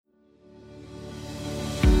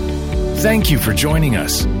Thank you for joining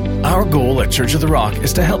us. Our goal at Church of the Rock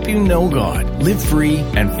is to help you know God, live free,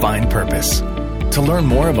 and find purpose. To learn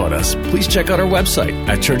more about us, please check out our website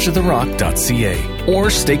at churchoftherock.ca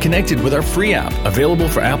or stay connected with our free app available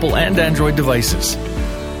for Apple and Android devices.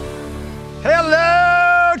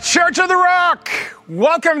 Hello, Church of the Rock!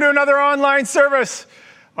 Welcome to another online service.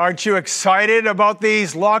 Aren't you excited about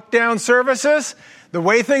these lockdown services? The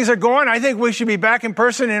way things are going, I think we should be back in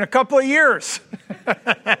person in a couple of years.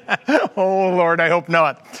 Oh, Lord, I hope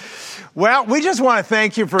not. Well, we just want to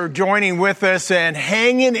thank you for joining with us and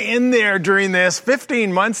hanging in there during this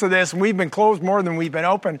 15 months of this. We've been closed more than we've been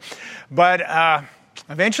open. But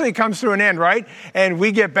eventually it comes to an end, right? And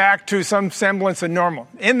we get back to some semblance of normal.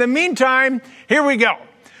 In the meantime, here we go.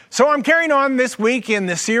 So I'm carrying on this week in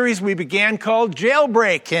the series we began called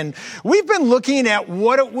Jailbreak, and we've been looking at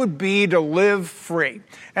what it would be to live free.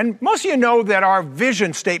 And most of you know that our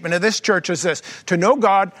vision statement of this church is this: to know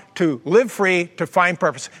God, to live free, to find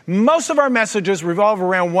purpose. Most of our messages revolve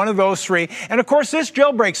around one of those three. And of course, this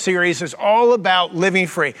Jailbreak series is all about living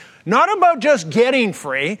free. Not about just getting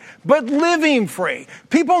free, but living free.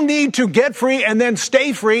 People need to get free and then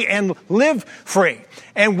stay free and live free.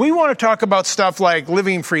 And we want to talk about stuff like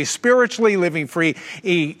living free spiritually, living free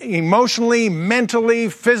emotionally, mentally,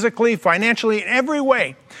 physically, financially, in every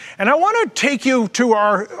way. And I want to take you to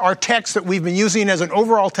our text that we've been using as an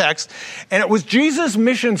overall text. And it was Jesus'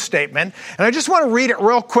 mission statement. And I just want to read it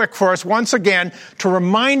real quick for us once again to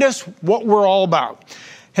remind us what we're all about.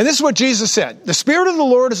 And this is what Jesus said: "The Spirit of the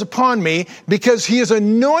Lord is upon me because he has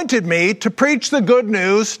anointed me to preach the good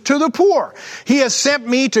news to the poor. He has sent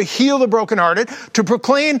me to heal the brokenhearted, to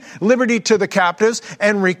proclaim liberty to the captives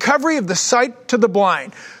and recovery of the sight to the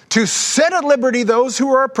blind, to set at liberty those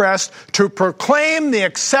who are oppressed, to proclaim the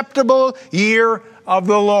acceptable year of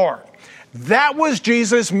the Lord." That was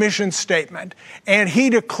Jesus' mission statement. And he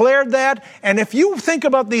declared that. And if you think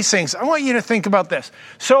about these things, I want you to think about this.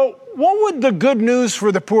 So what would the good news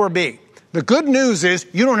for the poor be? The good news is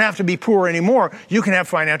you don't have to be poor anymore. You can have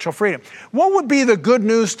financial freedom. What would be the good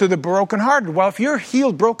news to the brokenhearted? Well, if you're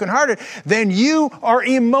healed brokenhearted, then you are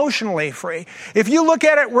emotionally free. If you look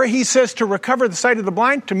at it where he says to recover the sight of the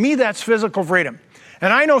blind, to me that's physical freedom.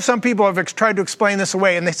 And I know some people have tried to explain this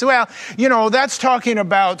away, and they say, well, you know, that's talking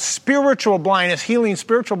about spiritual blindness, healing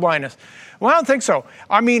spiritual blindness. Well, I don't think so.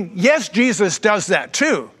 I mean, yes, Jesus does that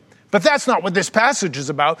too. But that's not what this passage is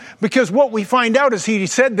about, because what we find out is he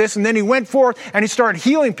said this, and then he went forth and he started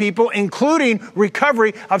healing people, including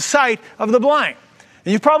recovery of sight of the blind.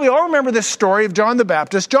 And you probably all remember this story of John the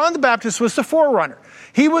Baptist. John the Baptist was the forerunner.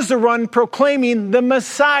 He was the one proclaiming the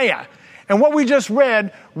Messiah. And what we just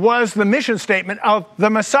read was the mission statement of the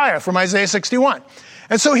Messiah from Isaiah 61.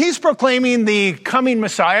 And so he's proclaiming the coming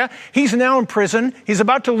Messiah. He's now in prison. He's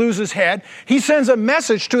about to lose his head. He sends a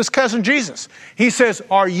message to his cousin Jesus. He says,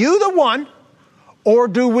 "Are you the one, or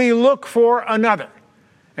do we look for another?"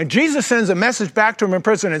 And Jesus sends a message back to him in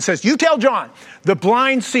prison and says, "You tell John, the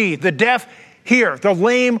blind see, the deaf hear, the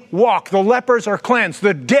lame walk, the lepers are cleansed,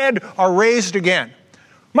 the dead are raised again."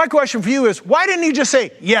 My question for you is, why didn't he just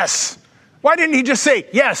say yes? Why didn't he just say,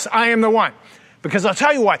 "Yes, I am the one"? Because I'll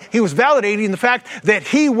tell you why. He was validating the fact that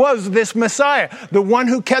he was this Messiah, the one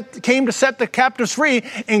who came to set the captives free,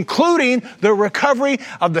 including the recovery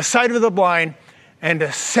of the sight of the blind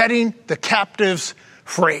and setting the captives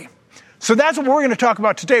free. So that's what we're going to talk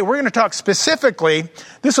about today. We're going to talk specifically,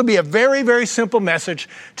 this will be a very, very simple message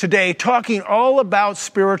today, talking all about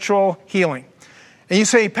spiritual healing. And you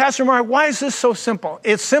say, "Pastor Mark, why is this so simple?"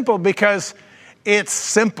 It's simple because it's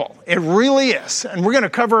simple. It really is. And we're going to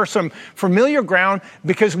cover some familiar ground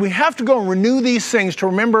because we have to go and renew these things to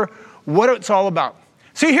remember what it's all about.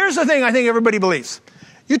 See, here's the thing I think everybody believes.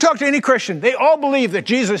 You talk to any Christian, they all believe that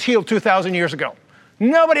Jesus healed 2,000 years ago.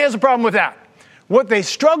 Nobody has a problem with that. What they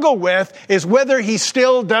struggle with is whether he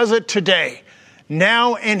still does it today,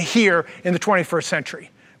 now and here in the 21st century.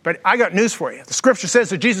 But I got news for you. The scripture says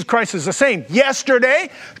that Jesus Christ is the same yesterday,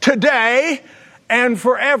 today, and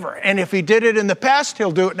forever. And if he did it in the past,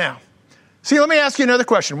 he'll do it now. See, let me ask you another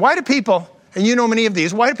question. Why do people, and you know many of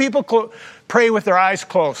these, why do people pray with their eyes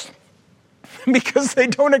closed? Because they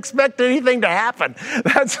don't expect anything to happen.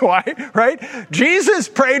 That's why, right? Jesus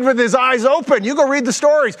prayed with his eyes open. You go read the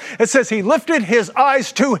stories. It says he lifted his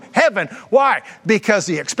eyes to heaven. Why? Because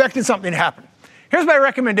he expected something to happen. Here's my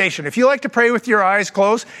recommendation. If you like to pray with your eyes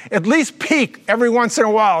closed, at least peek every once in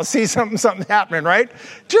a while and see something happening, right?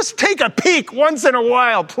 Just take a peek once in a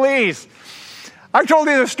while, please. I've told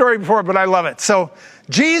you this story before, but I love it. So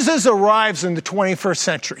Jesus arrives in the 21st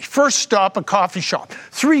century. First stop, a coffee shop.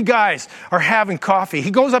 3 guys are having coffee.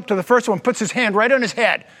 He goes up to the first one, puts his hand right on his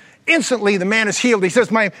head, Instantly, the man is healed. He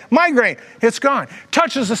says, my migraine, it's gone.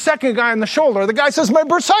 Touches the second guy on the shoulder. The guy says, my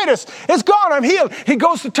bursitis, it's gone, I'm healed. He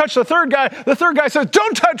goes to touch the third guy. The third guy says,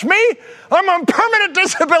 don't touch me, I'm on permanent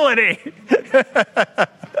disability.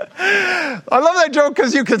 I love that joke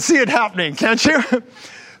because you can see it happening, can't you?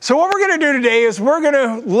 So what we're going to do today is we're going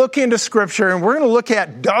to look into Scripture and we're going to look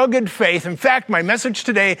at dogged faith. In fact, my message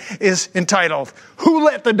today is entitled, Who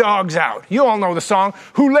Let the Dogs Out? You all know the song,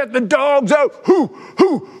 Who Let the Dogs Out? Who?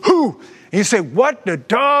 And you say, what do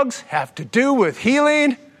dogs have to do with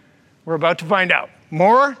healing? We're about to find out.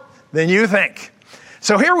 More than you think.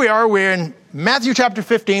 So here we are. We're in Matthew chapter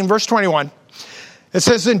 15, verse 21. It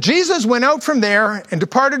says, and Jesus went out from there and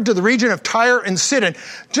departed to the region of Tyre and Sidon.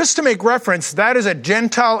 Just to make reference, that is a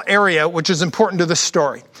Gentile area, which is important to this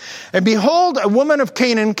story. And behold, a woman of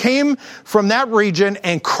Canaan came from that region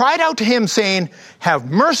and cried out to him, saying, have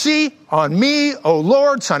mercy on me, O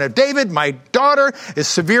Lord, son of David. My daughter is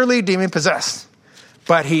severely demon-possessed.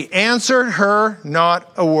 But he answered her not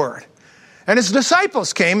a word. And his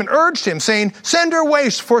disciples came and urged him, saying, send her away,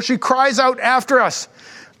 for she cries out after us.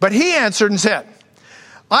 But he answered and said,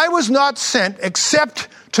 I was not sent except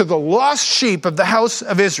to the lost sheep of the house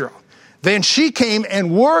of Israel. Then she came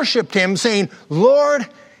and worshipped him, saying, Lord,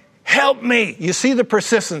 help me. You see the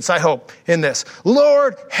persistence, I hope, in this.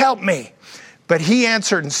 Lord, help me. But he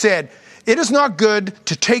answered and said, it is not good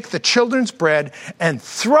to take the children's bread and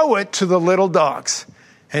throw it to the little dogs.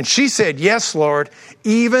 And she said, yes, Lord,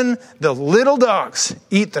 even the little dogs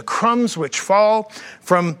eat the crumbs which fall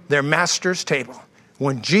from their master's table.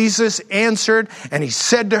 When Jesus answered and he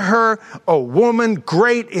said to her, O woman,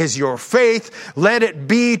 great is your faith. Let it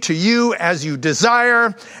be to you as you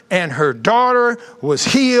desire. And her daughter was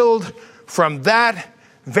healed from that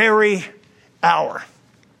very hour.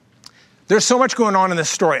 There's so much going on in this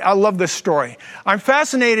story. I love this story. I'm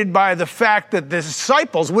fascinated by the fact that the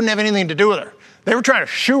disciples wouldn't have anything to do with her. They were trying to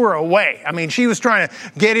shoo her away. I mean, she was trying to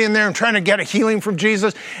get in there and trying to get a healing from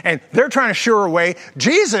Jesus, and they're trying to shoo her away.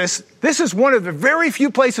 Jesus, this is one of the very few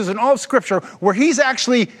places in all of Scripture where he's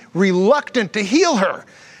actually reluctant to heal her.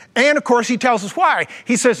 And of course, he tells us why.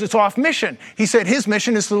 He says it's off mission. He said his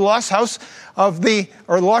mission is the lost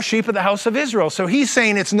lost sheep of the house of Israel. So he's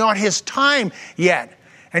saying it's not his time yet.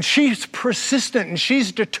 And she's persistent and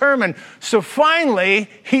she's determined. So finally,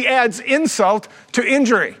 he adds insult to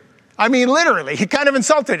injury. I mean, literally, he kind of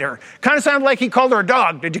insulted her. Kind of sounded like he called her a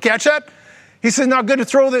dog. Did you catch that? He said, not good to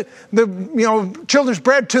throw the children's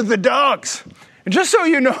bread to the dogs. And just so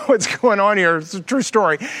you know what's going on here, it's a true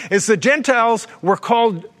story, is the Gentiles were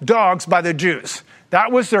called dogs by the Jews.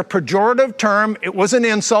 That was their pejorative term. It was an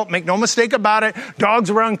insult. Make no mistake about it.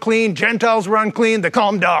 Dogs were unclean. Gentiles were unclean. They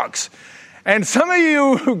call them dogs. And some of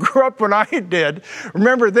you who grew up when I did,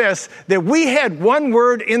 remember this, that we had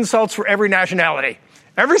one-word insults for every nationality.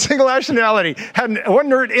 Every single nationality had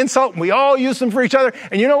one-word insult, and we all used them for each other.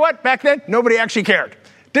 And you know what? Back then, nobody actually cared.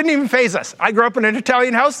 Didn't even faze us. I grew up in an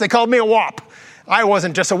Italian house. They called me a wop. I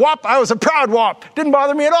wasn't just a wop. I was a proud wop. Didn't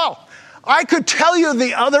bother me at all. I could tell you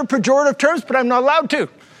the other pejorative terms, but I'm not allowed to,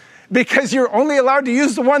 because you're only allowed to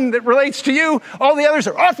use the one that relates to you. All the others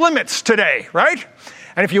are off limits today, right?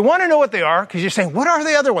 And if you want to know what they are, because you're saying, what are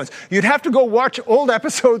the other ones? You'd have to go watch old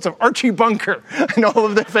episodes of Archie Bunker and all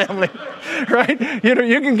of the family, right? You know,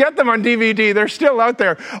 you can get them on DVD. They're still out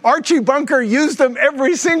there. Archie Bunker used them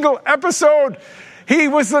every single episode. He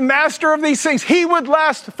was the master of these things. He would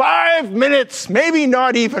last 5 minutes, maybe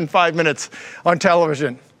not even 5 minutes on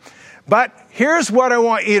television. But here's what I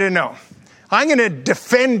want you to know. I'm going to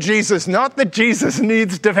defend Jesus, not that Jesus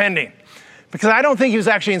needs defending, because I don't think he was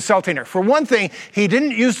actually insulting her. For one thing, he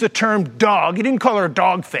didn't use the term dog. He didn't call her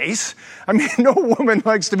dog face. I mean, no woman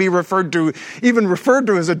likes to be even referred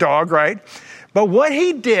to as a dog, right? But what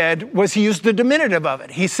he did was he used the diminutive of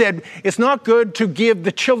it. He said, it's not good to give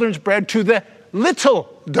the children's bread to the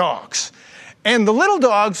little dogs. And the little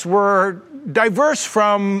dogs were diverse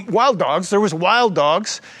from wild dogs. There was wild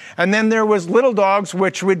dogs, and then there was little dogs,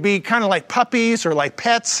 which would be kind of like puppies or like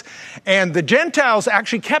pets. And the Gentiles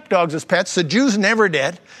actually kept dogs as pets. The Jews never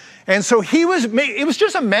did. And so it was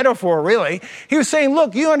just a metaphor, really. He was saying,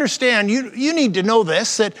 look, you understand, you need to know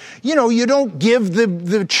this, that, you don't give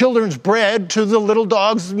the children's bread to the little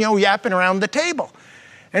dogs, yapping around the table.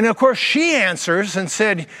 And of course, she answers and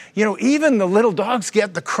said, even the little dogs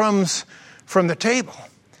get the crumbs from the table.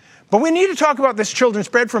 But we need to talk about this children's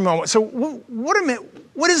bread for a moment. So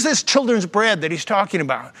what is this children's bread that he's talking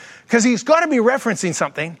about? Because he's got to be referencing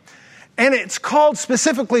something, and it's called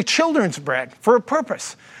specifically children's bread for a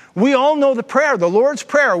purpose. We all know the prayer, the Lord's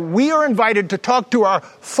Prayer. We are invited to talk to our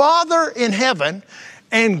Father in heaven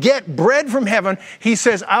and get bread from heaven. He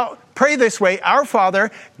says, pray this way, Our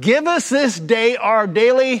Father, give us this day our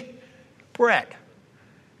daily bread.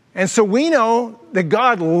 And so we know that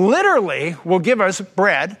God literally will give us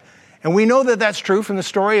bread. And we know that that's true from the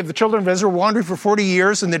story of the children of Israel wandering for 40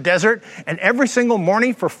 years in the desert. And every single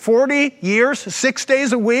morning for 40 years, 6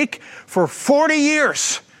 days a week, for 40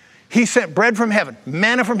 years, he sent bread from heaven,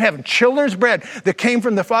 manna from heaven, children's bread that came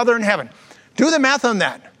from the Father in heaven. Do the math on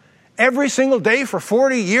that. Every single day for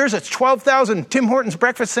 40 years, it's 12,000 Tim Hortons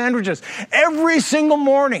breakfast sandwiches. Every single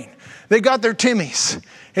morning, they got their Timmies.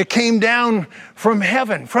 It came down from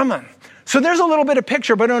heaven, from them. So there's a little bit of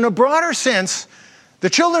picture, but in a broader sense, the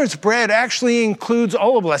children's bread actually includes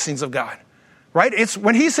all the blessings of God, right? It's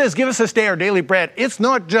when he says, give us this day our daily bread, it's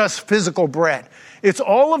not just physical bread. It's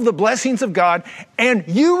all of the blessings of God, and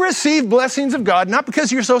you receive blessings of God, not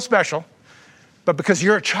because you're so special, but because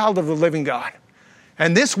you're a child of the living God.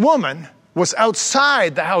 And this woman was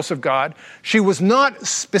outside the house of God. She was not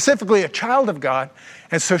specifically a child of God.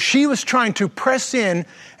 And so she was trying to press in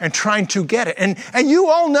and trying to get it. And you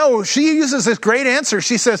all know, she uses this great answer.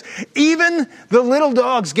 She says, even the little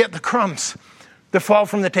dogs get the crumbs that fall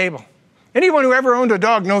from the table. Anyone who ever owned a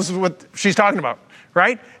dog knows what she's talking about,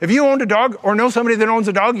 right? If you owned a dog or know somebody that owns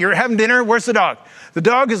a dog, you're having dinner, where's the dog? The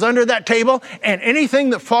dog is under that table, and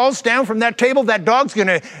anything that falls down from that table, that dog's going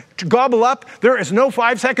to gobble up. There is no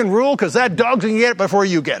 5-second rule because that dog's going to get it before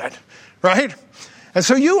you get it, right? And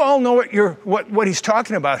so you all know what he's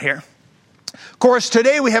talking about here. Of course,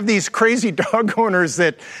 today we have these crazy dog owners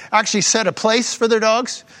that actually set a place for their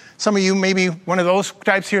dogs. Some of you may be one of those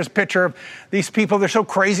types. Here's a picture of these people. They're so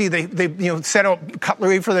crazy. They set out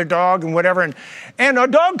cutlery for their dog and whatever. And a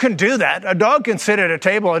dog can do that. A dog can sit at a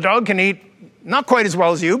table. A dog can eat not quite as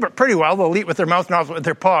well as you, but pretty well. They'll eat with their mouth, not with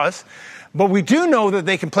their paws. But we do know that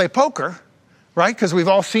they can play poker, right? Because we've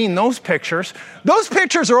all seen those pictures. Those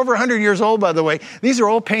pictures are over 100 years old, by the way. These are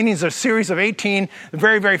old paintings, a series of 18,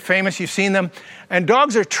 very, very famous. You've seen them. And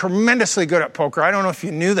dogs are tremendously good at poker. I don't know if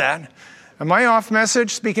you knew that. Am I off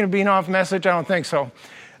message? Speaking of being off message, I don't think so.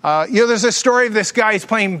 There's a story of this guy. He's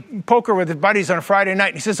playing poker with his buddies on a Friday night.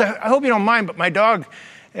 And he says, I hope you don't mind, but my dog,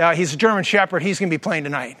 he's a German Shepherd. He's going to be playing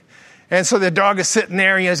tonight. And so the dog is sitting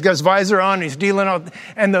there. He's got his visor on. He's dealing out.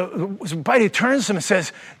 And his buddy turns to him and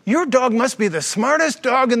says, your dog must be the smartest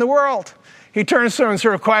dog in the world. He turns to him and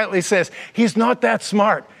sort of quietly says, he's not that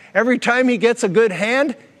smart. Every time he gets a good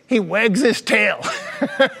hand, he wags his tail.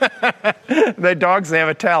 The dogs, they have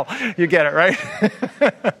a tail. You get it, right?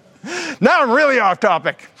 Now I'm really off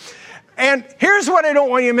topic. And here's what I don't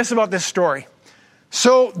want you to miss about this story.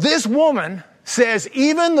 So this woman says,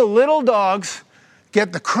 even the little dogs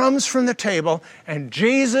get the crumbs from the table, and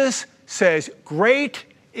Jesus says, great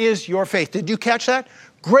is your faith. Did you catch that?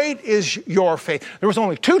 Great is your faith. There was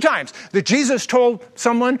only 2 times that Jesus told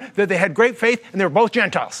someone that they had great faith, and they were both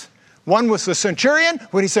Gentiles. One was the centurion,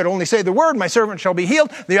 when he said, only say the word, my servant shall be healed.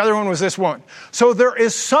 The other one was this one. So there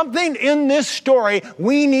is something in this story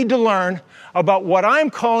we need to learn about what I'm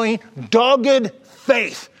calling dogged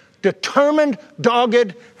faith. Determined,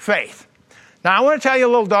 dogged faith. Now, I want to tell you a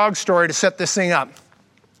little dog story to set this thing up.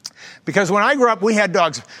 Because when I grew up, we had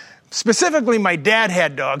dogs. Specifically, my dad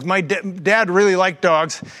had dogs. My dad really liked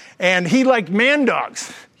dogs, and he liked man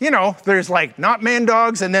dogs. You know, there's like not man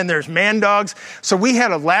dogs, and then there's man dogs. So we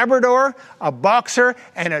had a Labrador, a Boxer,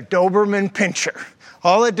 and a Doberman Pinscher,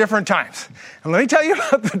 all at different times. And let me tell you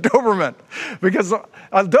about the Doberman, because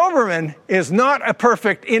a Doberman is not a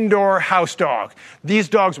perfect indoor house dog. These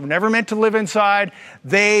dogs were never meant to live inside.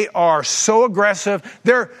 They are so aggressive.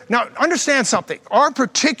 Now, understand something. Our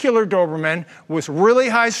particular Doberman was really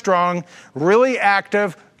high-strung, really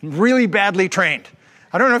active, really badly trained.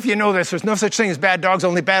 I don't know if you know this. There's no such thing as bad dogs,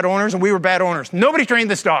 only bad owners, and we were bad owners. Nobody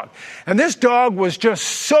trained this dog. And this dog was just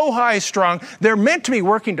so high-strung. They're meant to be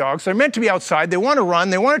working dogs. They're meant to be outside. They want to run.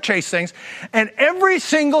 They want to chase things. And every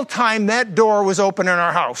single time that door was open in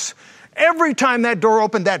our house, every time that door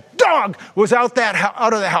opened, that dog was out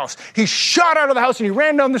of the house. He shot out of the house, and he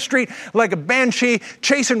ran down the street like a banshee,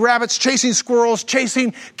 chasing rabbits, chasing squirrels,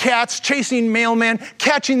 chasing cats, chasing mailmen,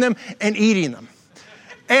 catching them, and eating them.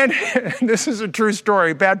 And this is a true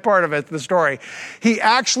story, bad part of it, the story. He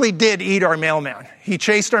actually did eat our mailman. He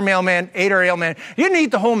chased our mailman, ate our mailman. He didn't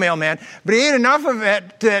eat the whole mailman, but he ate enough of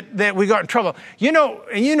it that we got in trouble. You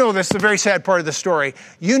know this, the very sad part of the story.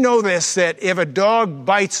 You know this, that if a dog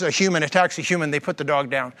bites a human, attacks a human, they put the dog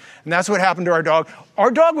down. And that's what happened to our dog.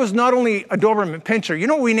 Our dog was not only a Doberman Pinscher. You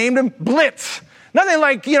know what we named him? Blitz. Nothing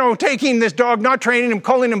like, taking this dog, not training him,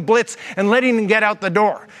 calling him Blitz, and letting him get out the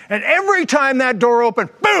door. And every time that door opened,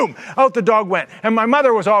 boom, out the dog went. And my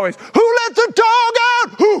mother was always, who let the dog out?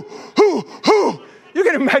 Who? You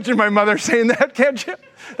can imagine my mother saying that, can't you?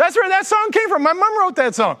 That's where that song came from. My mom wrote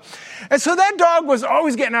that song. And so that dog was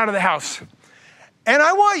always getting out of the house. And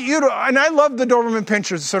I want you to, and I love the Doberman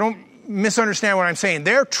Pinschers, so don't misunderstand what I'm saying.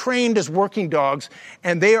 They're trained as working dogs,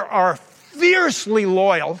 and they are fiercely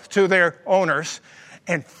loyal to their owners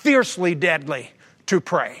and fiercely deadly to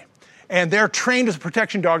prey. And they're trained as a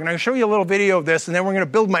protection dog. And I'm going to show you a little video of this, and then we're going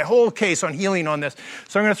to build my whole case on healing on this.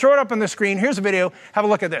 So I'm going to throw it up on the screen. Here's a video. Have a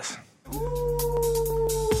look at this. Who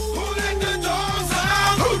let the dogs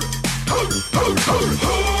out? Who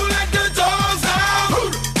let the dogs out? Who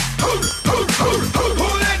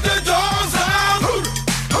let the dogs out? Who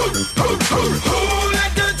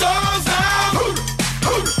let the dogs out? Who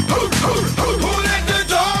let the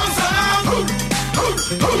dogs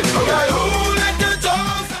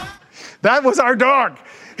out? That was our dog.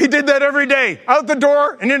 He did that every day, out the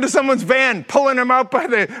door and into someone's van, pulling him out by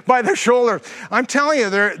the shoulder. I'm telling you,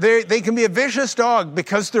 they can be a vicious dog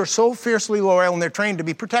because they're so fiercely loyal and they're trained to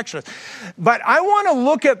be protectionist. But I want to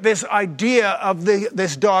look at this idea of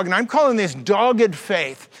this dog, and I'm calling this dogged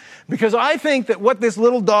faith, because I think that what this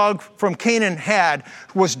little dog from Canaan had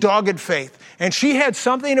was dogged faith. And she had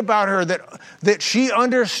something about her that she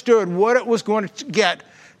understood what it was going to get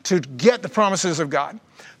the promises of God.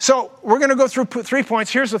 So we're going to go through 3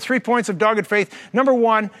 points. Here's the 3 points of dogged faith. Number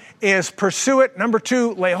 1 is pursue it. Number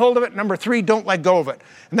 2, lay hold of it. Number 3, don't let go of it.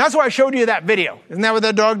 And that's why I showed you that video. Isn't that what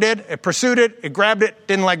that dog did? It pursued it, it grabbed it,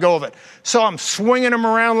 didn't let go of it. So I'm swinging him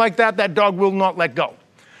around like that. That dog will not let go.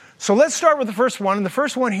 So let's start with the first one. And the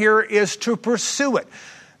first one here is to pursue it.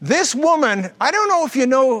 This woman, I don't know if you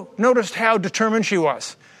noticed how determined she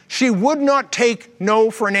was. She would not take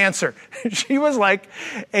no for an answer. She was like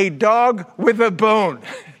a dog with a bone.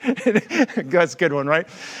 That's a good one, right?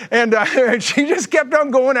 And she just kept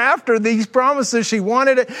on going after these promises. She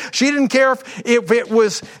wanted it. She didn't care if it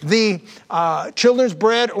was the children's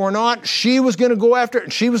bread or not. She was going to go after it,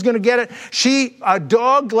 and she was going to get it. A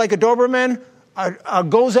dog like a Doberman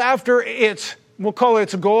goes after its, we'll call it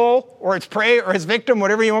its goal or its prey or its victim,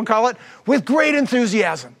 whatever you want to call it, with great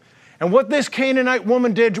enthusiasm. And what this Canaanite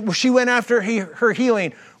woman did was she went after her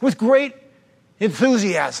healing with great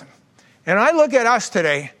enthusiasm. And I look at us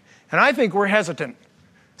today, and I think we're hesitant.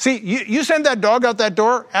 See, you send that dog out that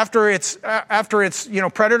door after its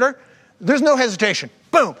predator, there's no hesitation.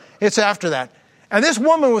 Boom, it's after that. And this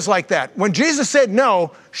woman was like that. When Jesus said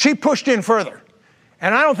no, she pushed in further.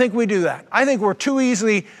 And I don't think we do that. I think we're too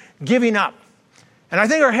easily giving up. And I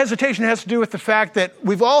think our hesitation has to do with the fact that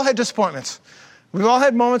we've all had disappointments. We've all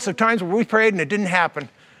had moments of times where we prayed and it didn't happen.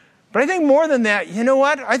 But I think more than that, you know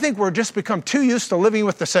what? I think we're just become too used to living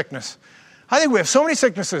with the sickness. I think we have so many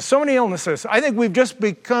sicknesses, so many illnesses. I think we've just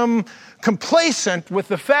become complacent with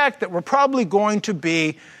the fact that we're probably going to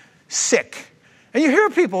be sick. And you hear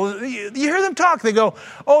people, you hear them talk. They go,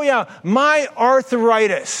 oh yeah, my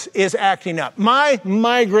arthritis is acting up. My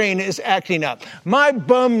migraine is acting up. My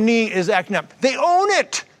bum knee is acting up. They own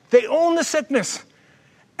it. They own the sickness.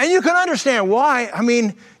 And you can understand why. I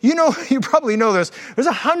mean, you probably know this. There's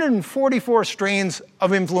 144 strains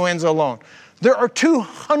of influenza alone. There are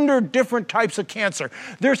 200 different types of cancer.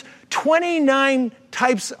 There's 29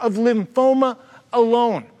 types of lymphoma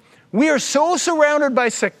alone. We are so surrounded by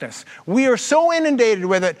sickness. We are so inundated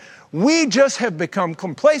with it. We just have become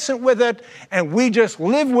complacent with it, and we just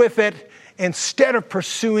live with it instead of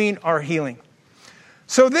pursuing our healing.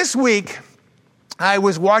 So this week, I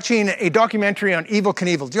was watching a documentary on Evel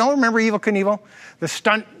Knievel. Do you all remember Evel Knievel? The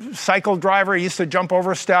stunt cycle driver. He used to jump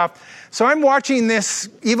over stuff. So I'm watching this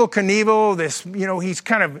Evel Knievel, he's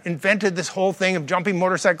kind of invented this whole thing of jumping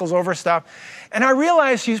motorcycles over stuff. And I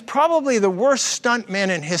realized he's probably the worst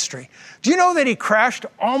stuntman in history. Do you know that he crashed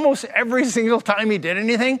almost every single time he did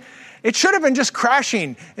anything? It should have been just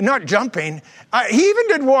crashing and not jumping. He even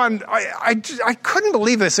did one, I couldn't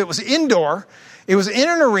believe this. It was indoor. It was in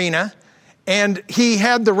an arena. And he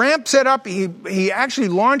had the ramp set up. He actually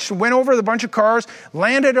launched, went over a bunch of cars,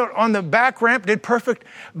 landed on the back ramp, did perfect.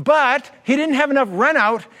 But he didn't have enough run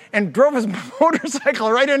out and drove his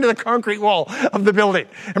motorcycle right into the concrete wall of the building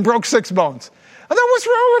and broke 6 bones. I thought, what's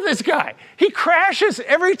wrong with this guy? He crashes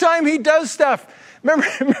every time he does stuff.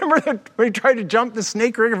 Remember when he tried to jump the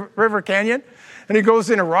Snake River Canyon? And he goes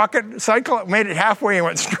in a rocket cycle, made it halfway and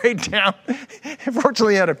went straight down.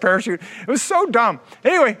 Fortunately, he had a parachute. It was so dumb.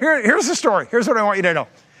 Anyway, here's the story. Here's what I want you to know.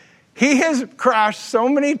 He has crashed so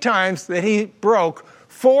many times that he broke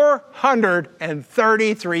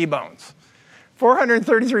 433 bones.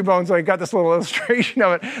 433 bones. So I got this little illustration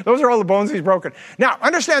of it. Those are all the bones he's broken. Now,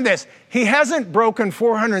 understand this. He hasn't broken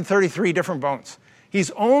 433 different bones.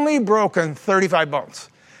 He's only broken 35 bones.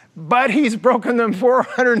 But he's broken them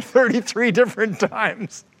 433 different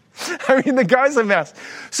times. I mean, the guy's a mess.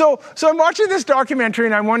 So I'm watching this documentary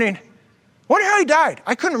and I'm wondering how he died.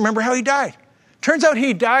 I couldn't remember how he died. Turns out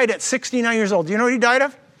he died at 69 years old. Do you know what he died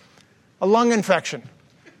of? A lung infection.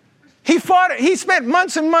 He spent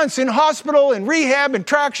months and months in hospital and rehab and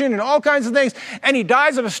traction and all kinds of things, and he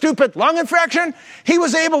dies of a stupid lung infection. He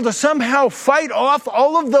was able to somehow fight off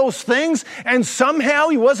all of those things, and somehow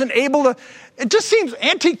he wasn't able to. It just seems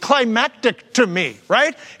anticlimactic to me,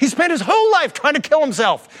 right? He spent his whole life trying to kill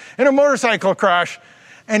himself in a motorcycle crash,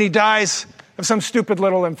 and he dies of some stupid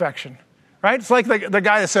little infection, right? It's like the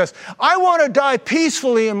guy that says, I want to die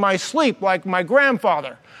peacefully in my sleep like my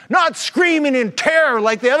grandfather, not screaming in terror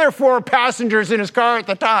like the other 4 passengers in his car at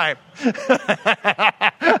the time.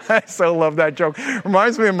 I so love that joke.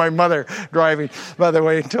 Reminds me of my mother driving, by the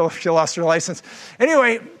way, until she lost her license.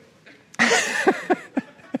 Anyway,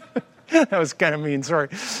 that was kind of mean, sorry.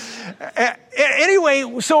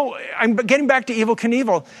 Anyway, so I'm getting back to Evel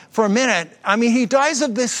Knievel for a minute. I mean, he dies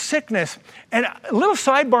of this sickness. And a little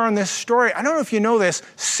sidebar on this story. I don't know if you know this.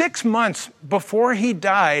 6 months before he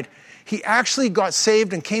died, he actually got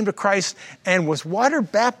saved and came to Christ and was water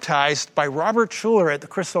baptized by Robert Schuller at the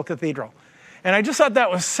Crystal Cathedral. And I just thought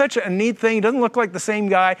that was such a neat thing. He doesn't look like the same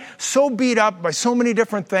guy, so beat up by so many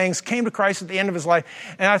different things, came to Christ at the end of his life,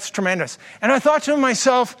 and that's tremendous. And I thought to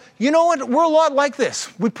myself, you know what, we're a lot like this.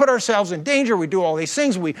 We put ourselves in danger, we do all these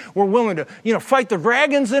things, we're willing to fight the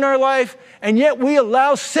dragons in our life, and yet we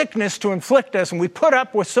allow sickness to inflict us, and we put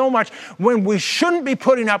up with so much when we shouldn't be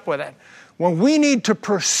putting up with it. When we need to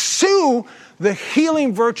pursue the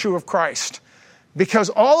healing virtue of Christ. Because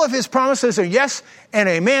all of his promises are yes and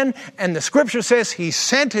amen. And the scripture says he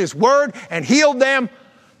sent his word and healed them.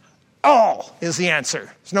 All is the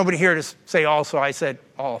answer. There's nobody here to say all, so I said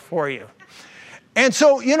all for you. And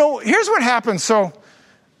so, here's what happens. So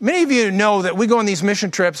many of you know that we go on these mission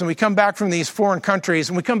trips and we come back from these foreign countries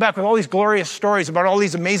and we come back with all these glorious stories about all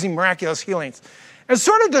these amazing miraculous healings. It's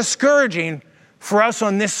sort of discouraging for us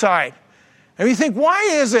on this side. And we think, why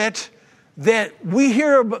is it that we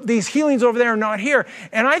hear about these healings over there and not here?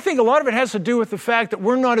 And I think a lot of it has to do with the fact that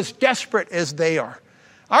we're not as desperate as they are.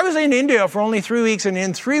 I was in India for only 3 weeks, and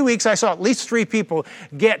in 3 weeks I saw at least 3 people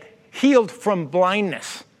get healed from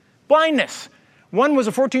blindness. Blindness. One was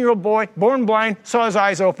a 14-year-old boy, born blind, saw his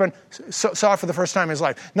eyes open, saw it for the first time in his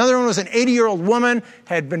life. Another one was an 80-year-old woman,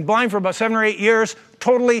 had been blind for about 7 or 8 years,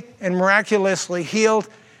 totally and miraculously healed.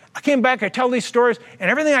 I came back, I tell these stories,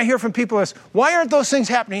 and everything I hear from people is, why aren't those things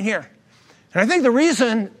happening here? And I think the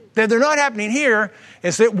reason that they're not happening here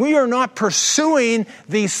is that we are not pursuing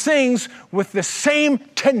these things with the same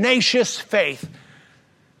tenacious faith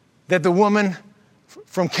that the woman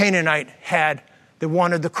from Canaanite had that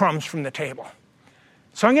wanted the crumbs from the table.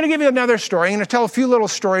 So I'm going to give you another story. I'm going to tell a few little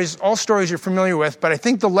stories, all stories you're familiar with, but I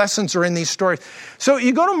think the lessons are in these stories. So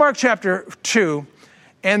you go to Mark chapter 2,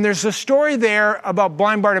 and there's a story there about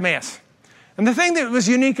blind Bartimaeus. And the thing that was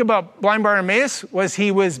unique about blind Bartimaeus was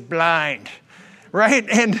he was blind, right?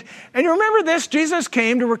 And you remember this, Jesus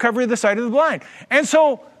came to recover the sight of the blind. And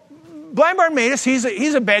so blind Bartimaeus,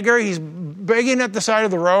 he's a beggar. He's begging at the side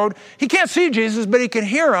of the road. He can't see Jesus, but he can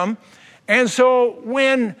hear him. And so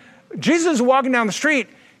when Jesus is walking down the street,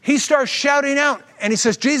 he starts shouting out, and he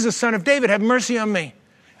says, Jesus, Son of David, have mercy on me.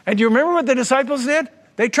 And do you remember what the disciples did?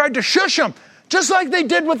 They tried to shush him. Just like they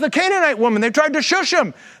did with the Canaanite woman. They tried to shush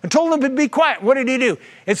him and told him to be quiet. What did he do?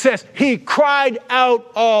 It says, he cried out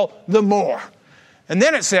all the more. And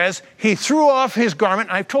then it says, he threw off his garment.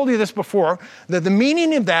 I've told you this before, that the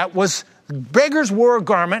meaning of that was beggars wore a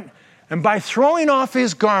garment. And by throwing off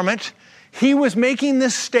his garment, he was making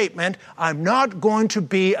this statement, I'm not going to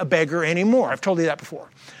be a beggar anymore. I've told you that before.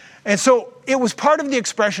 And so it was part of the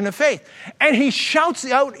expression of faith. And he shouts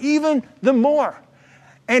out even the more.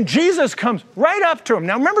 And Jesus comes right up to him.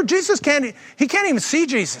 Now remember, Jesus can't even see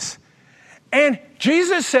Jesus. And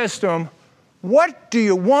Jesus says to him, what do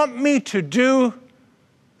you want me to do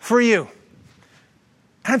for you?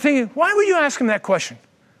 And I'm thinking, why would you ask him that question?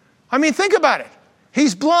 I mean, think about it.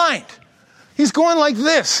 He's blind. He's going like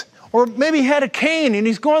this. Or maybe he had a cane and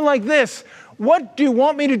he's going like this. What do you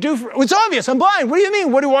want me to do for you? It's obvious, I'm blind. What do you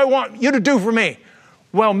mean, what do I want you to do for me?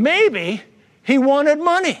 Well, maybe he wanted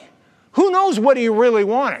money. Who knows what he really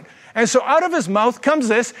wanted? And so out of his mouth comes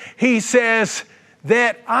this. He says,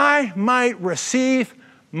 that I might receive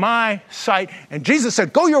my sight. And Jesus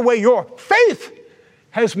said, go your way, your faith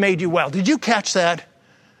has made you well. Did you catch that?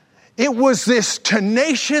 It was this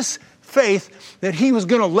tenacious faith that he was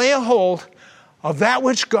going to lay a hold of that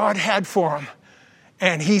which God had for him.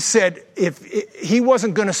 And he said, he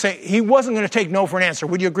wasn't going to take no for an answer.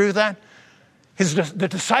 Would you agree with that? The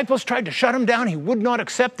disciples tried to shut him down. He would not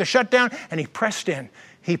accept the shutdown, and he pressed in.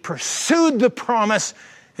 He pursued the promise,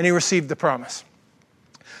 and he received the promise.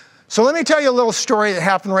 So let me tell you a little story that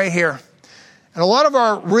happened right here. And a lot of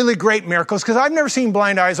our really great miracles, because I've never seen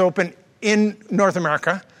blind eyes open in North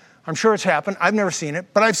America. I'm sure it's happened. I've never seen it.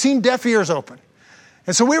 But I've seen deaf ears open.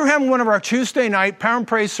 And so we were having one of our Tuesday night Power and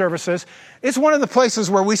Praise services. It's one of the places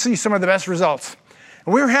where we see some of the best results.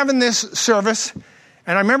 And we were having this service.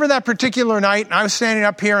 And I remember that particular night. And I was standing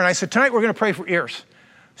up here. And I said, tonight we're going to pray for ears.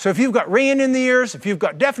 So if you've got ringing in the ears, if you've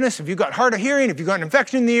got deafness, if you've got hard of hearing, if you've got an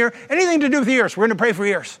infection in the ear, anything to do with the ears, we're going to pray for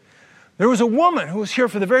ears. There was a woman who was here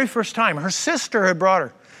for the very first time. Her sister had brought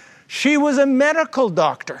her. She was a medical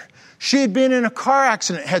doctor. She had been in a car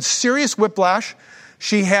accident, had serious whiplash.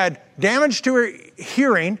 She had damage to her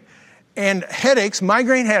hearing and headaches,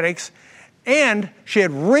 migraine headaches, and she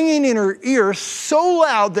had ringing in her ears so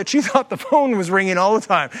loud that she thought the phone was ringing all the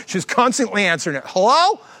time. She was constantly answering it.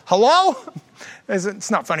 Hello? Hello?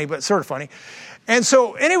 It's not funny, but it's sort of funny. And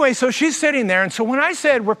so anyway, so she's sitting there. And so when I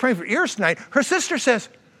said we're praying for ears tonight, her sister says,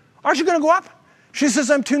 aren't you going to go up? She says,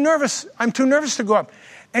 I'm too nervous. I'm too nervous to go up.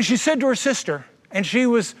 And she said to her sister, and she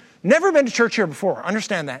was never been to church here before,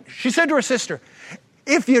 understand that. She said to her sister,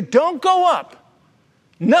 if you don't go up,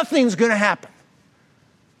 nothing's going to happen.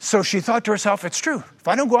 So she thought to herself, it's true. If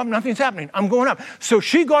I don't go up, nothing's happening. I'm going up. So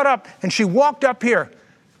she got up and she walked up here,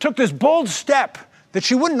 took this bold step that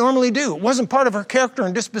she wouldn't normally do. It wasn't part of her character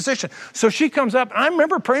and disposition. So she comes up, and I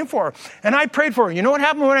remember praying for her. And I prayed for her. You know what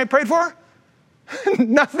happened when I prayed for her?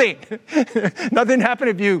 Nothing. Nothing happened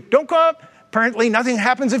if you don't go up. Apparently, nothing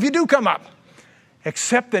happens if you do come up.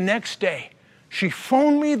 Except the next day. She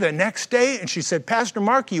phoned me the next day, and she said, Pastor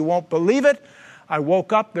Mark, you won't believe it. I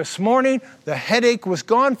woke up this morning. The headache was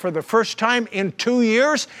gone for the first time in 2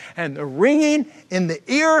 years, and the ringing in the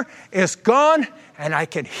ear is gone, and I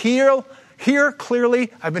can hear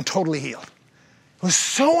clearly. I've been totally healed. It was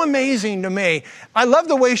so amazing to me. I love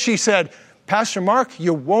the way she said, Pastor Mark,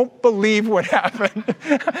 you won't believe what happened.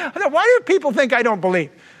 I thought, why do people think I don't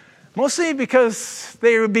believe? Mostly because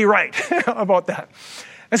they would be right about that.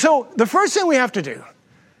 And so the first thing we have to do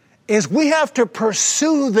is we have to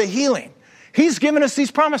pursue the healing. He's given us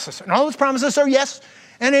these promises, and all those promises are yes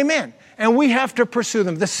and amen. And we have to pursue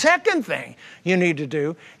them. The second thing you need to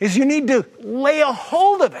do is you need to lay a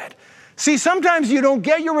hold of it. See, sometimes you don't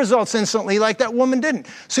get your results instantly like that woman didn't.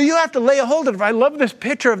 So you have to lay a hold of it. I love this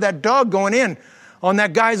picture of that dog going in on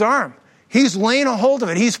that guy's arm. He's laying a hold of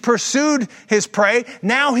it. He's pursued his prey.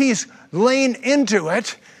 Now he's laying into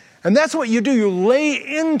it. And that's what you do. You lay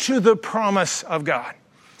into the promise of God.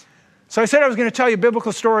 So I said I was going to tell you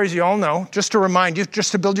biblical stories you all know, just to remind you,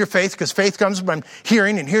 just to build your faith, because faith comes by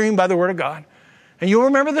hearing and hearing by the word of God. And you'll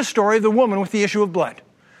remember the story of the woman with the issue of blood.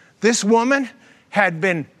 This woman had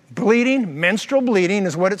been bleeding, menstrual bleeding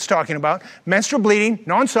is what it's talking about, menstrual bleeding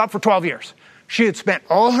nonstop for 12 years. She had spent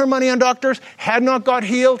all her money on doctors, had not got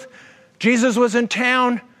healed. Jesus was in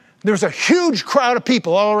town. There was a huge crowd of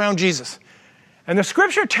people all around Jesus. And the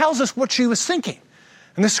scripture tells us what she was thinking.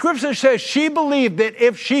 And the scripture says she believed that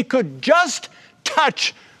if she could just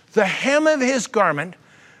touch the hem of his garment,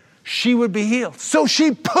 she would be healed. So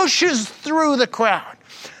she pushes through the crowd.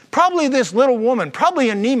 Probably this little woman, probably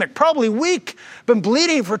anemic, probably weak, been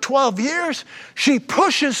bleeding for 12 years. She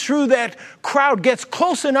pushes through that crowd, gets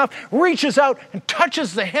close enough, reaches out and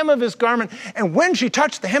touches the hem of his garment. And when she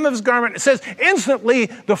touched the hem of his garment, it says instantly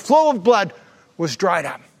the flow of blood was dried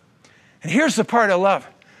up. And here's the part I love,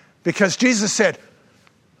 because Jesus said,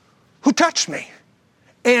 who touched me?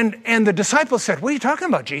 And the disciples said, what are you talking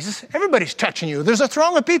about, Jesus? Everybody's touching you. There's a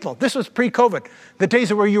throng of people. This was pre-COVID, the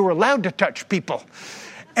days where you were allowed to touch people.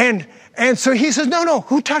 And so he says, no,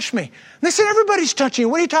 who touched me? And they said, everybody's touching you.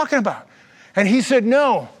 What are you talking about? And he said,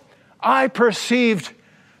 no, I perceived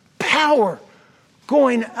power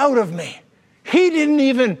going out of me. He didn't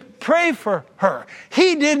even pray for her.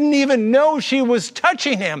 He didn't even know she was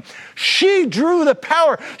touching him. She drew the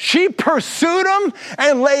power. She pursued him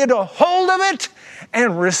and laid a hold of it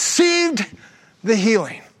and received the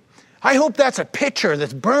healing. I hope that's a picture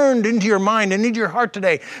that's burned into your mind and into your heart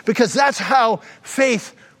today, because that's how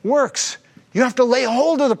faith works. You have to lay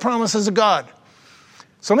hold of the promises of God.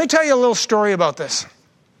 So let me tell you a little story about this.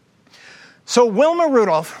 So Wilma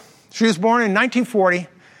Rudolph, she was born in 1940 in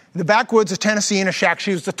the backwoods of Tennessee in a shack.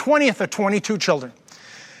 She was the 20th of 22 children.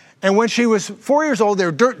 And when she was 4 years old, they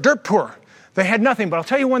were dirt poor. They had nothing, but I'll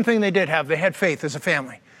tell you one thing they did have. They had faith as a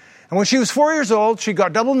family. And when she was 4 years old, she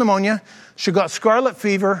got double pneumonia. She got scarlet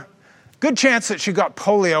fever. Good chance that she got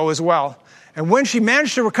polio as well. And when she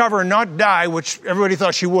managed to recover and not die, which everybody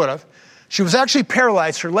thought she would have, she was actually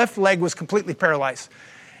paralyzed. Her left leg was completely paralyzed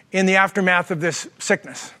in the aftermath of this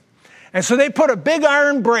sickness. And so they put a big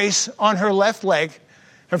iron brace on her left leg,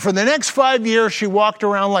 And for the next 5 years, she walked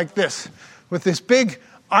around like this with this big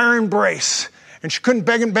iron brace. And she couldn't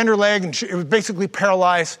bend her leg, and it was basically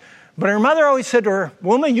paralyzed. But her mother always said to her,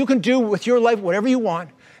 woman, you can do with your life whatever you want.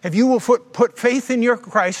 If you will put faith in your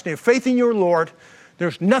Christ, and faith in your Lord,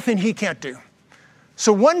 there's nothing he can't do.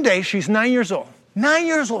 So one day, she's 9 years old. 9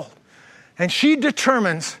 years old. And she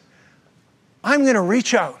determines, I'm going to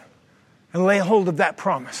reach out and lay hold of that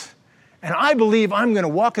promise. And I believe I'm going to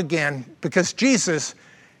walk again because Jesus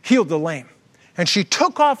healed the lame. And she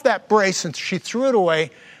took off that brace and she threw it away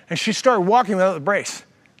and she started walking without the brace.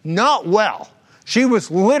 Not well. She was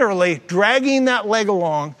literally dragging that leg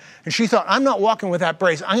along and she thought, I'm not walking with that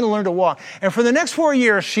brace. I'm going to learn to walk. And for the next 4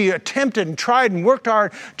 years, she attempted and tried and worked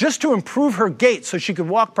hard just to improve her gait so she could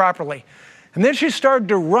walk properly. And then she started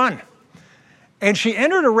to run. And she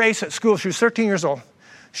entered a race at school. She was 13 years old.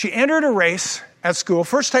 She entered a race at school,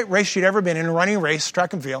 first type race she'd ever been in, a running race,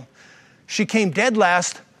 track and field. She came dead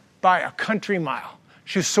last by a country mile.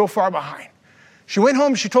 She was so far behind. She went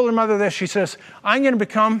home, she told her mother this. She says, I'm going to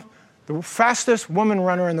become the fastest woman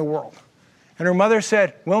runner in the world. And her mother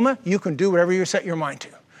said, Wilma, you can do whatever you set your mind to.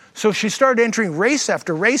 So she started entering race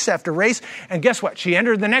after race after race. And guess what? She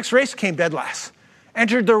entered the next race, came dead last.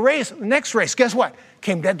 Entered the next race, guess what?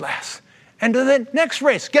 Came dead last. Entered the next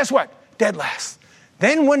race, guess what? Dead last.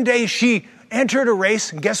 Then one day she entered a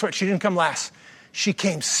race, and guess what? She didn't come last. She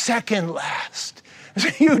came second last. It's a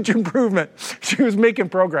huge improvement. She was making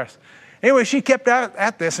progress. Anyway, she kept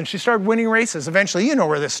at this, and she started winning races. Eventually, you know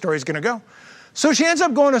where this story is going to go. So she ends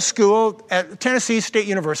up going to school at Tennessee State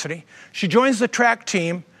University. She joins the track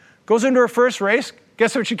team, goes into her first race.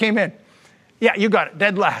 Guess what she came in? Yeah, you got it.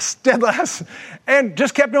 Dead last. Dead last. And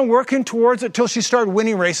just kept on working towards it till she started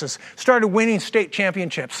winning races, started winning state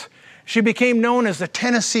championships. She became known as the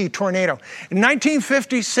Tennessee Tornado. In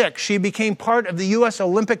 1956, she became part of the U.S.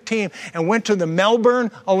 Olympic team and went to the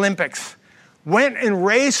Melbourne Olympics. Went and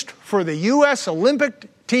raced for the U.S. Olympic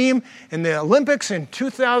team in the Olympics in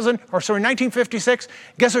 1956.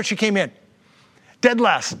 Guess what she came in? Dead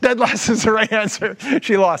last. Dead last is the right answer.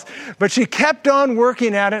 She lost. But she kept on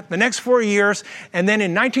working at it the next 4 years. And then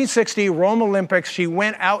in 1960, Rome Olympics, she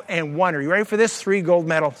went out and won. Are you ready for this? 3 gold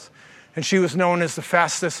medals. And she was known as the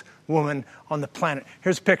fastest woman on the planet.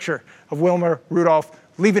 Here's a picture of Wilma Rudolph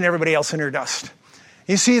leaving everybody else in her dust.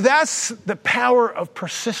 You see, that's the power of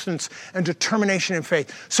persistence and determination and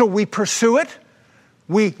faith. So we pursue it.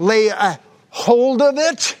 We lay a hold of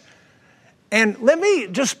it. And let me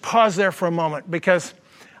just pause there for a moment because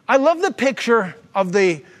I love the picture of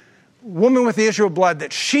the woman with the issue of blood,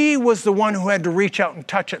 that she was the one who had to reach out and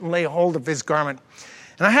touch it and lay hold of his garment.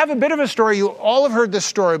 And I have a bit of a story. You all have heard this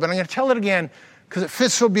story, but I'm going to tell it again because it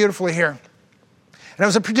fits so beautifully here. And it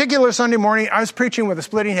was a particular Sunday morning. I was preaching with a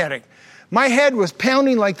splitting headache. My head was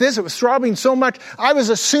pounding like this. It was throbbing so much. I was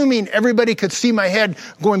assuming everybody could see my head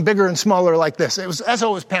going bigger and smaller like this. That's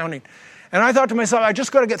how it was pounding. And I thought to myself, I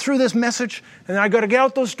just got to get through this message, and then I got to get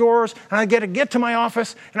out those doors, and I got to get to my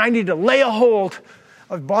office, and I need to lay a hold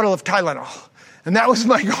of a bottle of Tylenol. And that was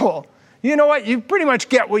my goal. You know what? You pretty much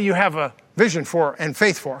get what you have a vision for and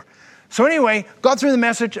faith for. So anyway, got through the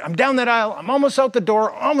message. I'm down that aisle. I'm almost out the door,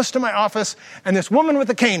 almost to my office, and this woman with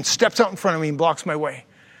a cane steps out in front of me and blocks my way.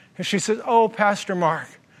 And she says, oh, Pastor Mark,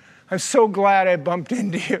 I'm so glad I bumped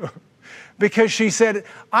into you. Because she said,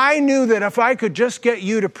 I knew that if I could just get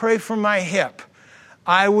you to pray for my hip,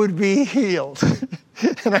 I would be healed.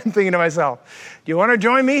 And I'm thinking to myself, do you want to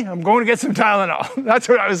join me? I'm going to get some Tylenol. That's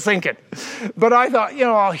what I was thinking. But I thought,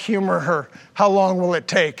 I'll humor her. How long will it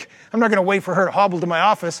take? I'm not going to wait for her to hobble to my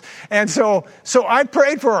office. And so I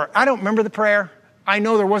prayed for her. I don't remember the prayer. I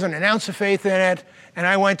know there wasn't an ounce of faith in it. And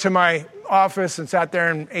I went to my office and sat there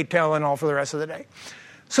and ate Tylenol for the rest of the day.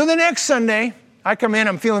 So the next Sunday, I come in,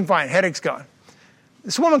 I'm feeling fine, headache's gone.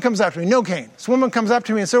 This woman comes up to me, no cane. This woman comes up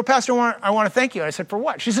to me and said, oh, Pastor, I want to thank you. I said, for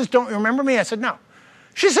what? She says, don't you remember me? I said, no.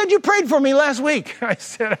 She said, you prayed for me last week. I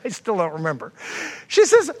said, I still don't remember. She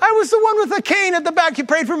says, I was the one with the cane at the back. You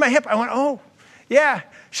prayed for my hip. I went, oh, yeah.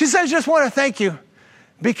 She says, just want to thank you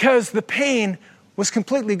because the pain was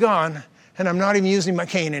completely gone and I'm not even using my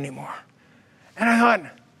cane anymore. And I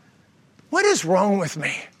thought, what is wrong with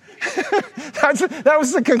me? That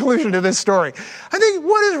was the conclusion to this story. I think,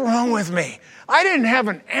 what is wrong with me? I didn't have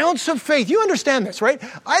an ounce of faith. You understand this, right?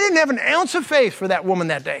 I didn't have an ounce of faith for that woman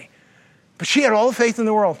that day. But she had all the faith in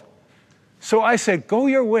the world. So I said, go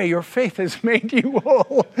your way. Your faith has made you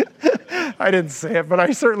whole. I didn't say it, but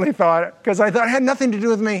I certainly thought it because I thought it had nothing to do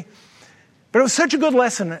with me. But it was such a good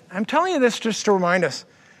lesson. I'm telling you this just to remind us.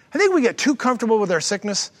 I think we get too comfortable with our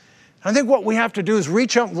sickness. I think what we have to do is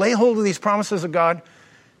reach out and lay hold of these promises of God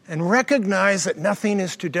and recognize that nothing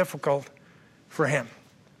is too difficult for him.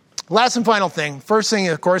 Last and final thing. First thing,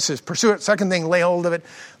 of course, is pursue it. Second thing, lay hold of it.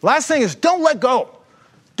 Last thing is don't let go.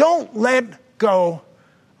 Don't let go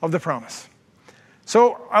of the promise.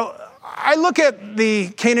 So I look at the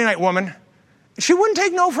Canaanite woman. She wouldn't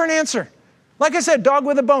take no for an answer. Like I said, dog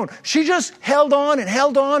with a bone. She just held on and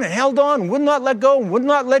held on and held on, would not let go, would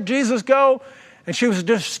not let Jesus go. And she was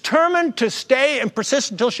determined to stay and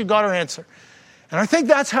persist until she got her answer. And I think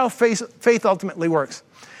that's how faith ultimately works.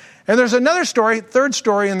 And there's another story, third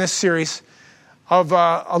story in this series, of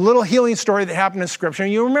a little healing story that happened in Scripture.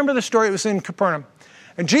 And you remember the story, it was in Capernaum.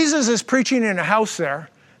 And Jesus is preaching in a house there.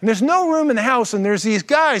 And there's no room in the house. And there's these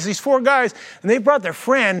guys, these 4 guys, and they brought their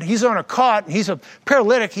friend. He's on a cot. And he's a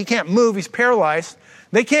paralytic. He can't move. He's paralyzed.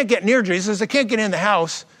 They can't get near Jesus. They can't get in the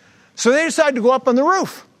house. So they decide to go up on the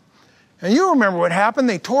roof. And you remember what happened.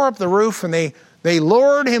 They tore up the roof and they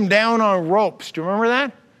lowered him down on ropes. Do you remember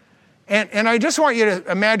that? And I just want you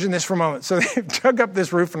to imagine this for a moment. So they dug up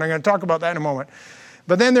this roof, and I'm going to talk about that in a moment.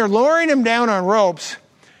 But then they're lowering him down on ropes.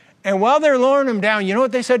 And while they're lowering him down, you know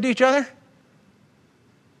what they said to each other?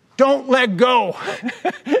 Don't let go.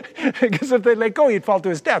 Because if they let go, he'd fall to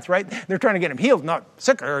his death, right? They're trying to get him healed, not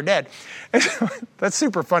sick or dead. That's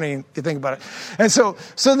super funny if you think about it. And so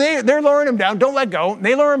they're lowering him down. Don't let go.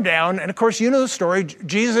 They lower him down. And, of course, you know the story.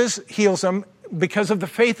 Jesus heals him because of the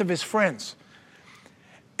faith of his friends.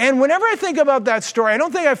 And whenever I think about that story, I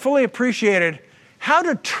don't think I fully appreciated how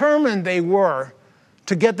determined they were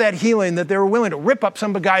to get that healing, that they were willing to rip up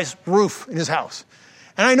some guy's roof in his house.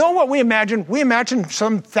 And I know what we imagined. We imagined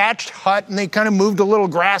some thatched hut, and they kind of moved a little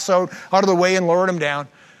grass out of the way and lowered him down.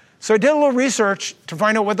 So I did a little research to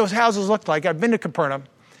find out what those houses looked like. I've been to Capernaum.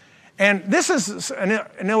 And this is an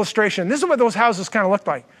illustration. This is what those houses kind of looked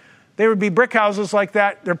like. They would be brick houses like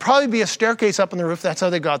that. There'd probably be a staircase up on the roof. That's how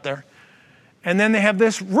they got there. And then they have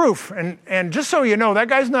this roof. And just so you know, that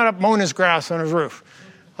guy's not up mowing his grass on his roof.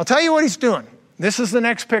 I'll tell you what he's doing. This is the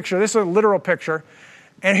next picture. This is a literal picture.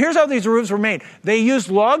 And here's how these roofs were made. They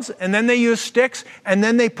used logs, and then they used sticks, and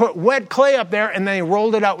then they put wet clay up there, and they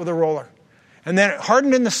rolled it out with a roller. And then it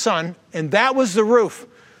hardened in the sun, and that was the roof.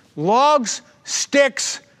 Logs,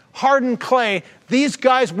 sticks, hardened clay. These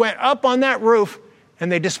guys went up on that roof,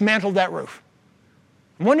 and they dismantled that roof.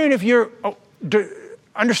 I'm wondering if you're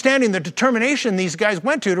understanding the determination these guys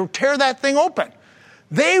went to tear that thing open.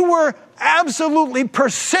 They were absolutely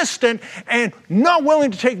persistent and not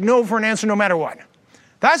willing to take no for an answer no matter what.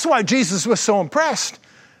 That's why Jesus was so impressed.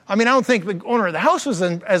 I mean, I don't think the owner of the house was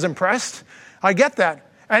as impressed. I get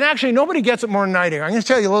that. And actually, nobody gets it more than I do. I'm going to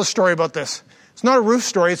tell you a little story about this. It's not a roof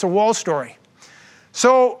story, it's a wall story.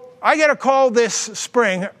 So I get a call this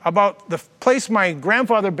spring about the place my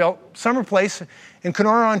grandfather built, Summer Place in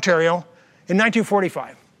Kenora, Ontario, in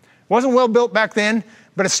 1945. It wasn't well built back then,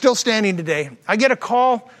 but it's still standing today. I get a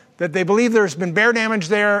call that they believe there's been bear damage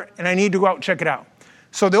there, and I need to go out and check it out.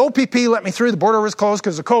 So the OPP let me through. The border was closed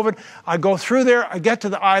because of COVID. I go through there. I get to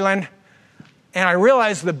the island, and I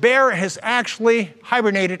realize the bear has actually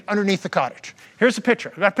hibernated underneath the cottage. Here's the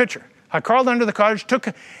picture. I got a picture. I crawled under the cottage, took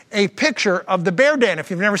a picture of the bear den,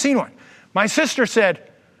 if you've never seen one. My sister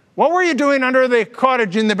said, "What were you doing under the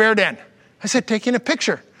cottage in the bear den?" I said, "Taking a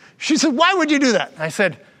picture." She said, "Why would you do that?" I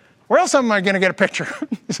said, "Where else am I going to get a picture?"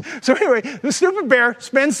 So anyway, the stupid bear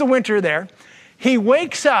spends the winter there. He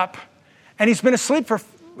wakes up, and he's been asleep for,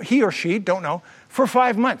 he or she, don't know, for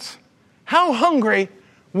 5 months. How hungry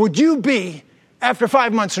would you be after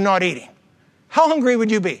 5 months of not eating? How hungry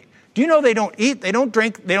would you be? Do you know they don't eat, they don't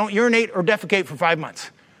drink, they don't urinate or defecate for 5 months?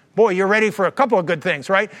 Boy, you're ready for a couple of good things,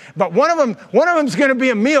 right? But one of them's going to be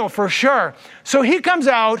a meal for sure. So he comes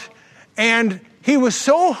out, and he was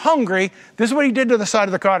so hungry. This is what he did to the side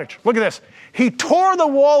of the cottage. Look at this. He tore the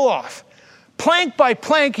wall off. Plank by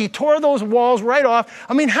plank, he tore those walls right off.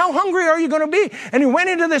 I mean, how hungry are you going to be? And he went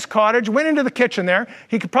into this cottage, went into the kitchen there.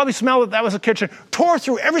 He could probably smell that was a kitchen. Tore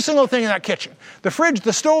through every single thing in that kitchen. The fridge,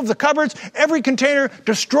 the stove, the cupboards, every container,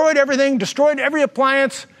 destroyed everything, destroyed every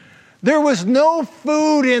appliance. There was no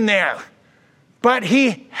food in there. But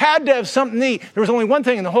he had to have something to eat. There was only one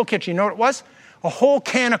thing in the whole kitchen. You know what it was? A whole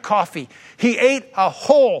can of coffee. He ate a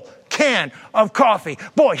whole can of coffee.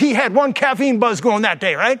 Boy, he had one caffeine buzz going that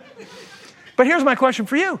day, right? But here's my question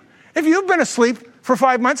for you. If you've been asleep for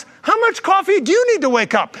 5 months, how much coffee do you need to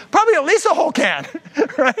wake up? Probably at least a whole can,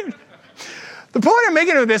 right? The point I'm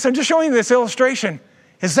making of this, I'm just showing you this illustration,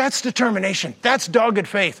 is that's determination. That's dogged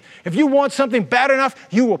faith. If you want something bad enough,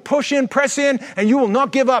 you will push in, press in, and you will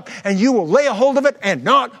not give up, and you will lay a hold of it and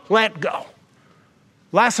not let go.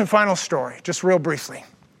 Last and final story, just real briefly.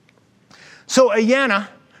 So Ayana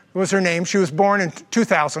was her name. She was born in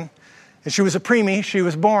 2000, and she was a preemie. She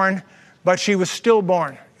was born, but she was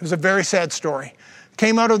stillborn. It was a very sad story.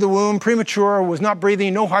 came out of the womb, premature, was not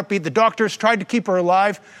breathing, no heartbeat. The doctors tried to keep her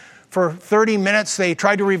alive for 30 minutes. They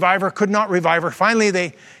tried to revive her, could not revive her. Finally,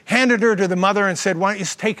 they handed her to the mother and said, why don't you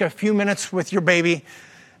just take a few minutes with your baby?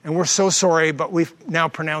 And we're so sorry, but we've now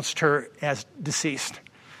pronounced her as deceased.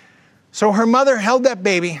 So her mother held that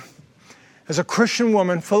baby as a Christian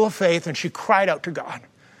woman full of faith, and she cried out to God.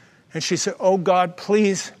 And she said, oh God,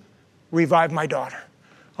 please revive my daughter.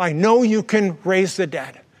 I know you can raise the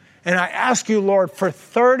dead. And I ask you, Lord, for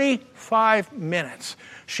 35 minutes,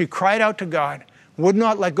 she cried out to God, would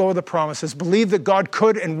not let go of the promises, believed that God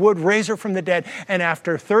could and would raise her from the dead. And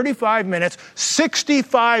after 35 minutes,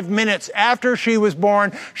 65 minutes after she was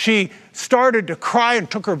born, she started to cry and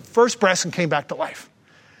took her first breath and came back to life.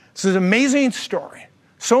 It's an amazing story.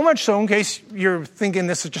 So much so, in case you're thinking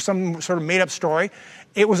this is just some sort of made-up story,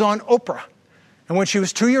 it was on Oprah. And when she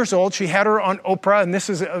was 2 years old, she had her on Oprah, and this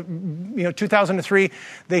is, 2003,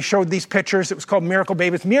 they showed these pictures. It was called Miracle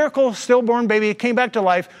Baby. It's Miracle Stillborn Baby. It came back to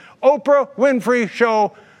life. Oprah Winfrey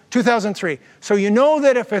Show, 2003. So you know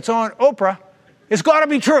that if it's on Oprah, it's got to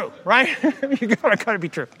be true, right? You got to be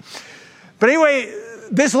true. But anyway,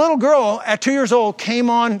 this little girl at 2 years old came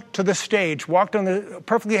on to the stage, walked on the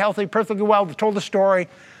perfectly healthy, perfectly well, told the story.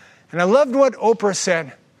 And I loved what Oprah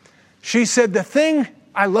said. She said, the thing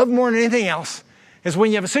I love more than anything else is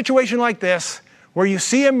when you have a situation like this where you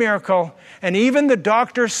see a miracle and even the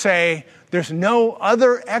doctors say there's no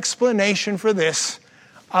other explanation for this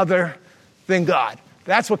other than God.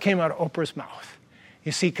 That's what came out of Oprah's mouth.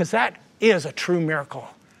 You see, because that is a true miracle.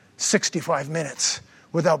 65 minutes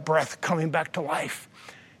without breath coming back to life.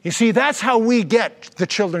 You see, that's how we get the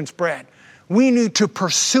children's bread. We need to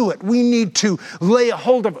pursue it. We need to lay a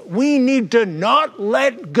hold of it. We need to not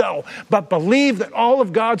let go, but believe that all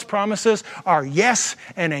of God's promises are yes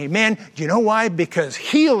and amen. Do you know why? Because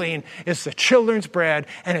healing is the children's bread,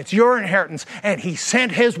 and it's your inheritance, and He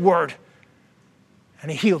sent His word,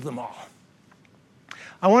 and He healed them all.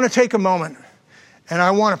 I want to take a moment, and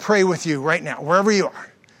I want to pray with you right now, wherever you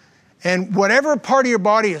are. And whatever part of your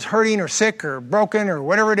body is hurting or sick or broken or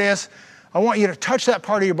whatever it is, I want you to touch that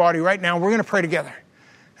part of your body right now. We're going to pray together.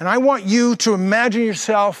 And I want you to imagine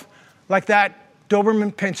yourself like that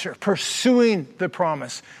Doberman pincher, pursuing the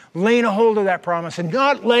promise, laying a hold of that promise and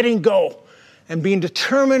not letting go, and being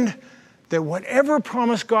determined that whatever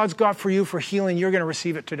promise God's got for you for healing, you're going to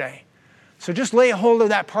receive it today. So just lay a hold of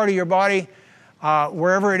that part of your body,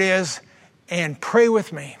 wherever it is, and pray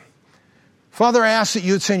with me. Father, I ask that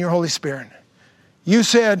you'd send your Holy Spirit. You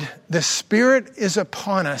said the Spirit is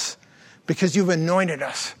upon us because you've anointed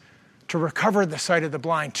us to recover the sight of the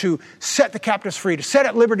blind, to set the captives free, to set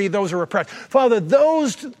at liberty those who are oppressed. Father,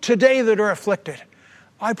 those today that are afflicted,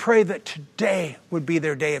 I pray that today would be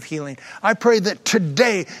their day of healing. I pray that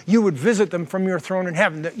today you would visit them from your throne in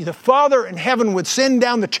heaven, that the Father in heaven would send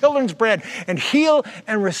down the children's bread and heal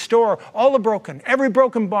and restore all the broken, every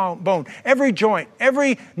broken bone, every joint,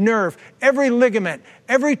 every nerve, every ligament,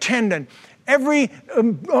 every tendon, every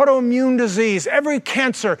autoimmune disease, every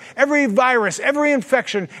cancer, every virus, every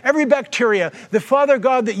infection, every bacteria. The Father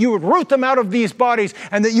God, that you would root them out of these bodies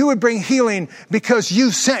and that you would bring healing because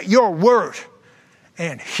you sent your word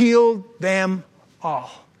and healed them all.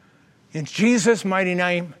 In Jesus' mighty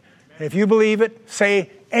name. And if you believe it, say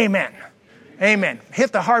amen. Amen.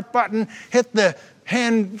 Hit the heart button, hit the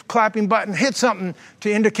hand clapping button, hit something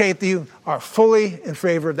to indicate that you are fully in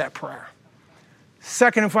favor of that prayer.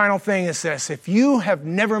 Second and final thing is this. If you have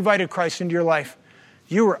never invited Christ into your life,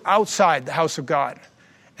 you are outside the house of God.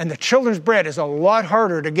 And the children's bread is a lot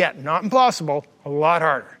harder to get. Not impossible, a lot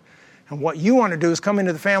harder. And what you want to do is come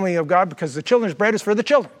into the family of God because the children's bread is for the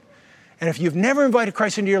children. And if you've never invited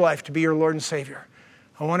Christ into your life to be your Lord and Savior,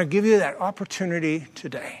 I want to give you that opportunity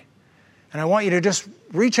today. And I want you to just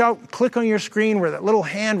reach out, click on your screen where that little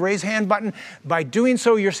hand, raise hand button. By doing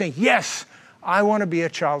so, you're saying, yes, I want to be a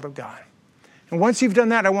child of God. And once you've done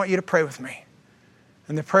that, I want you to pray with me.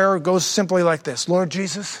 And the prayer goes simply like this. Lord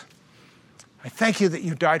Jesus, I thank you that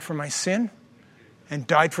you died for my sin and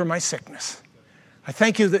died for my sickness. I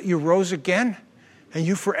thank you that you rose again and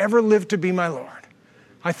you forever live to be my Lord.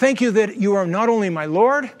 I thank you that you are not only my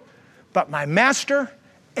Lord, but my master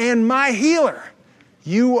and my healer.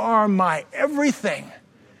 You are my everything.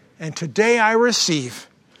 And today I receive,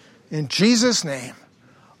 in Jesus' name,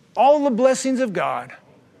 all the blessings of God,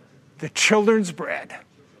 the children's bread.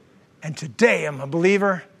 And today I'm a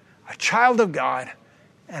believer, a child of God,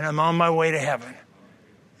 and I'm on my way to heaven.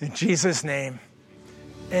 In Jesus' name,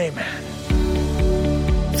 amen.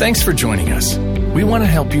 Thanks for joining us. We want to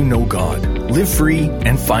help you know God, live free,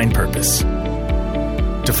 and find purpose.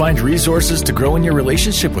 To find resources to grow in your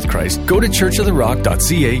relationship with Christ, go to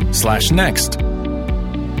churchoftherock.ca/next.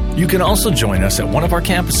 You can also join us at one of our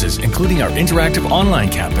campuses, including our interactive online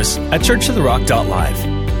campus at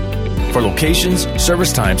churchoftherock.live. For locations,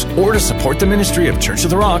 service times, or to support the ministry of Church of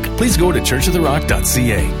the Rock, please go to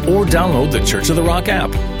churchoftherock.ca or download the Church of the Rock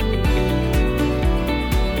app.